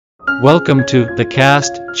Welcome to the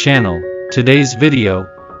Cast channel. Today's video,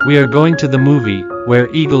 we are going to the movie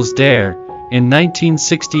Where Eagles Dare in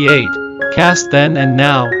 1968. Cast then and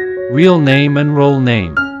now, real name and role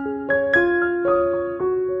name.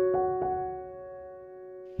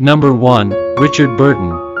 Number 1, Richard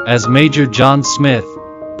Burton, as Major John Smith,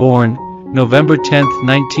 born November 10,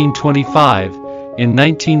 1925, in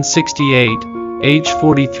 1968, age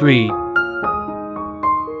 43.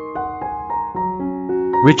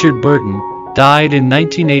 Richard Burton died in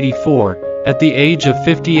 1984 at the age of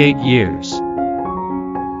 58 years.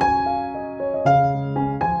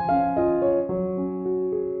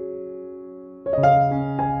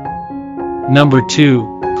 Number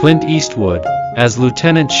 2, Clint Eastwood, as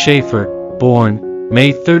Lieutenant Schaffer, born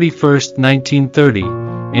May 31, 1930,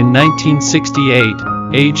 in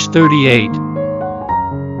 1968, age 38.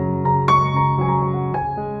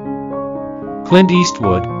 Clint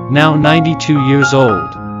Eastwood, now 92 years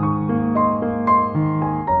old.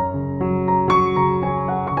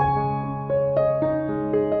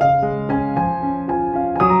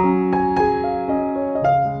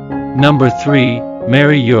 Number 3,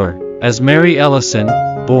 Mary Ure, as Mary Ellison,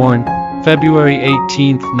 born February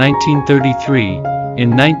 18, 1933,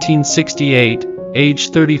 in 1968, age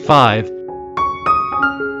 35.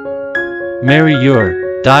 Mary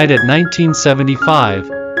Ure died at 1975,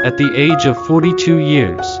 at the age of 42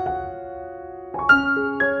 years.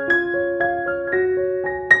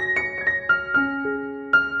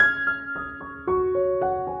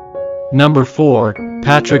 Number 4,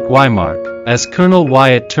 Patrick Wymark, as Colonel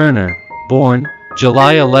Wyatt Turner, born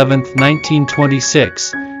July 11,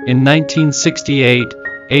 1926, in 1968,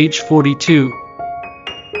 age 42.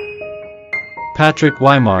 Patrick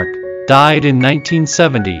Wymark died in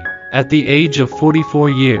 1970, at the age of 44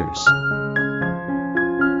 years.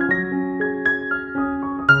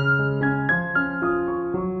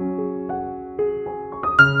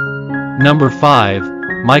 Number 5,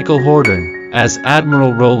 Michael Hordern, as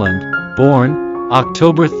Admiral Rolland, born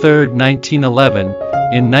October 3, 1911,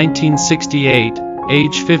 in 1968,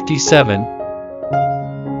 age 57.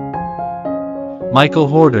 Michael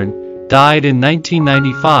Hordern died in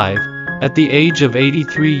 1995, at the age of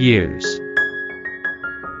 83 years.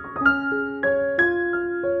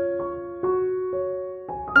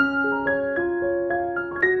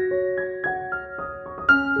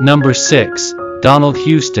 Number 6, Donald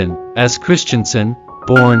Houston, as Christiansen,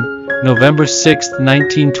 born November 6,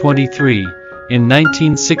 1923, in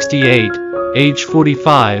 1968, age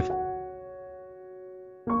 45.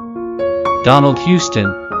 Donald Houston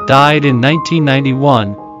died in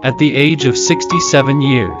 1991, at the age of 67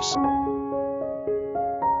 years.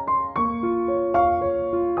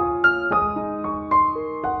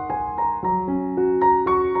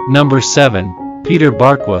 Number 7, Peter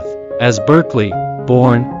Barkworth, as Berkeley,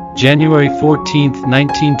 born January 14,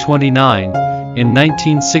 1929, in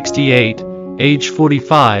 1968, age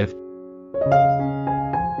 45.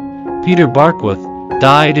 Peter Barkworth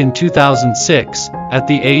died in 2006, at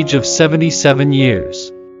the age of 77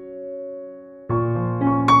 years.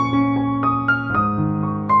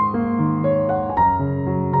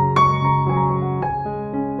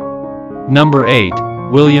 Number 8,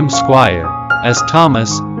 William Squire, as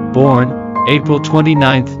Thomas, born April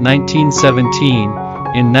 29, 1917,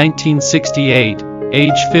 in 1968,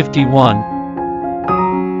 age 51.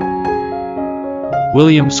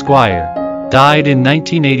 William Squire died in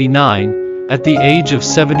 1989, at the age of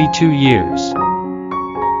 72 years.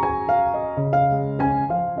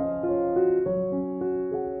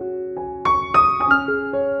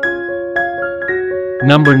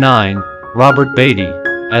 Number 9, Robert Beatty,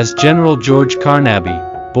 as General George Carnaby,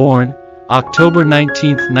 born October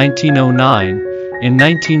 19, 1909, in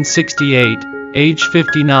 1968, age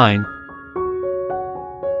 59.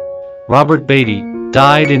 Robert Beatty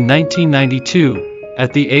died in 1992,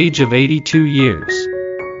 at the age of 82 years.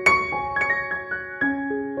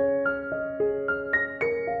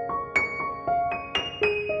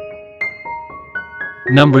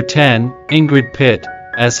 Number 10, Ingrid Pitt,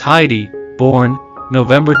 as Heidi, born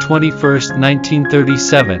November 21,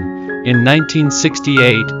 1937, in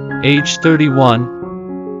 1968, age 31.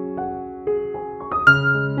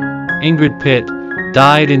 Ingrid Pitt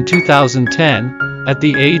died in 2010, at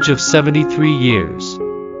the age of 73 years.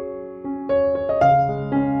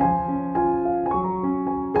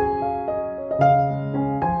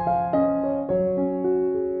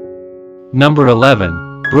 Number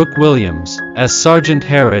 11, Brooke Williams, as Sergeant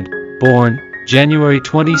Harrod, born January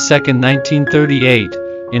 22, 1938,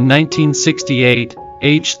 in 1968,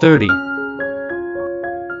 age 30.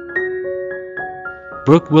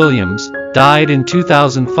 Brooke Williams died in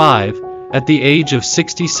 2005, at the age of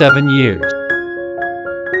 67 years.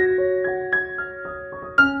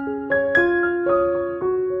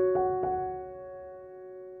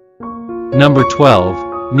 Number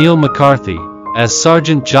 12, Neil McCarthy, as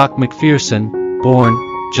Sergeant Jock MacPherson, born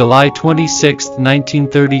July 26,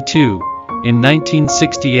 1932, in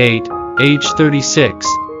 1968, age 36.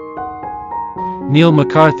 Neil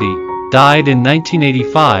McCarthy died in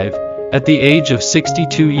 1985, at the age of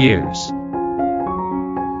 62 years.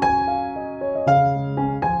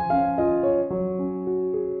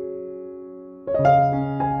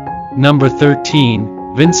 Number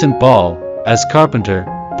 13, Vincent Ball, as Carpenter,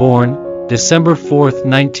 born December 4,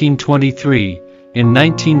 1923, in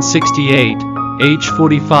 1968, age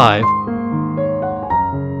 45.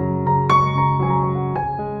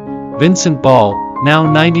 Vincent Ball, now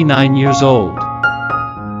 99 years old.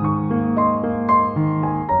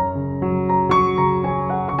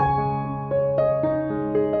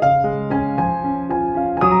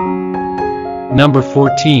 Number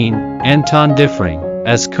 14, Anton Diffring,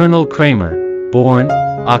 as Colonel Kramer, born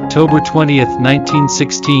October 20,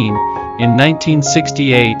 1916, in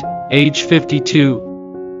 1968, age 52.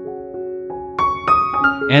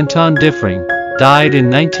 Anton Diffring died in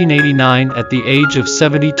 1989 at the age of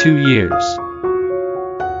 72 years.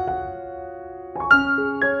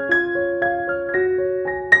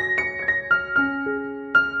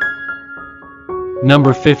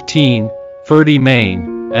 Number 15, Ferdy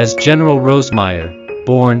Mayne, as General Rosemeyer,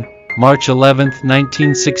 born March 11,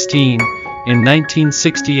 1916, in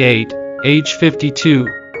 1968, age 52.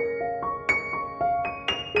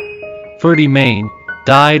 Ferdy Mayne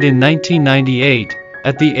died in 1998,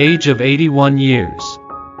 at the age of 81 years.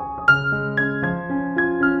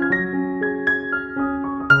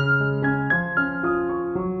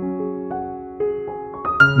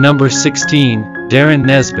 Number 16, Darren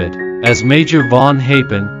Nesbitt, as Major Von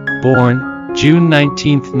Hapen, born June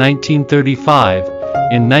 19, 1935,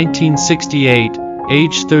 in 1968,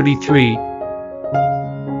 age 33.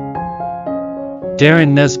 Darren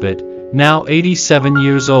Nesbitt, now 87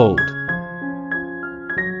 years old.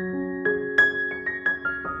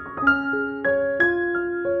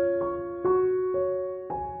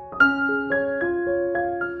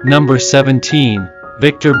 Number 17,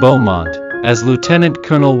 Victor Beaumont, as Lieutenant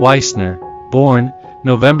Colonel Weissner, born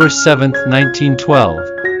November 7, 1912,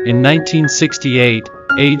 in 1968,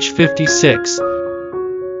 age 56.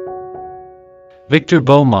 Victor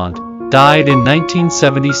Beaumont died in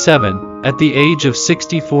 1977, at the age of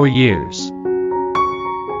 64 years.